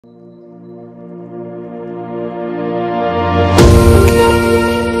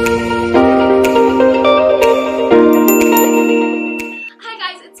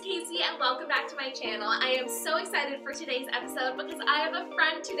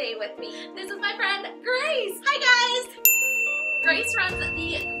today with me. This is my friend, Grace. Hi guys! Grace runs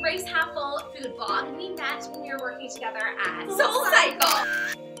the Grace Half Full food blog. We met when we were working together at SoulCycle.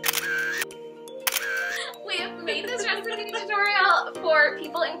 We have made this recipe tutorial for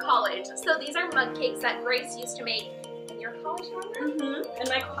people in college. So these are mug cakes that Grace used to make in your college dorm room?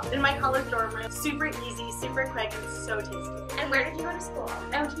 In my college dorm room. Super easy, super quick, and so tasty. And where did you go to school?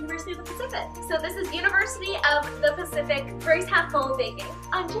 I went to University of the Pacific. So this is University of the Pacific Grace Half Full baking.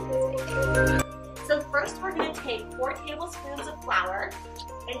 I'm just baking. So first we're going to take 4 tablespoons of flour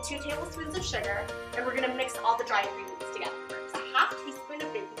and 2 tablespoons of sugar, and we're going to mix all the dry ingredients together first. A half teaspoon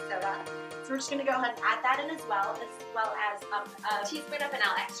of baking soda. So we're just going to go ahead and add that in as well as a teaspoon of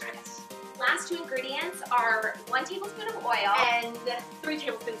vanilla extract. Last 2 ingredients are 1 tablespoon of oil and 3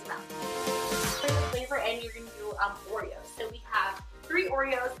 tablespoons of milk. For the flavor in, you're going to do Oreos. So we have 3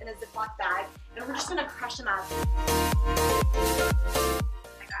 Oreos in a Ziploc bag, and we're just going to crush them up.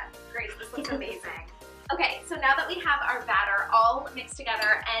 Grace, this looks amazing. Okay, so now that we have our batter all mixed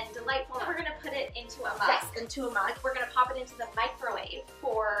together and delightful, we're gonna put it into a mug. Yes, into a mug. We're gonna pop it into the microwave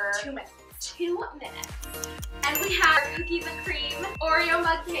for 2 minutes. 2 minutes. And we have our cookies and cream Oreo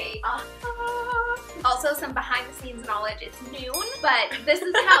mug cake. Also, some behind the scenes knowledge. It's noon, but this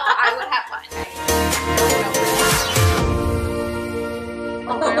is how I would have lunch.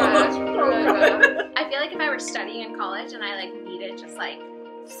 Oh my gosh. I feel like if I were studying in college and I needed just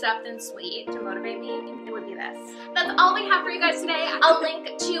something sweet to motivate me, it would be this. That's all we have for you guys today. I'll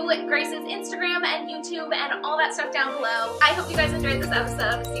link to Grace's Instagram and YouTube and all that stuff down below. I hope you guys enjoyed this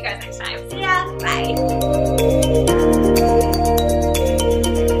episode. See you guys next time. See ya. Bye.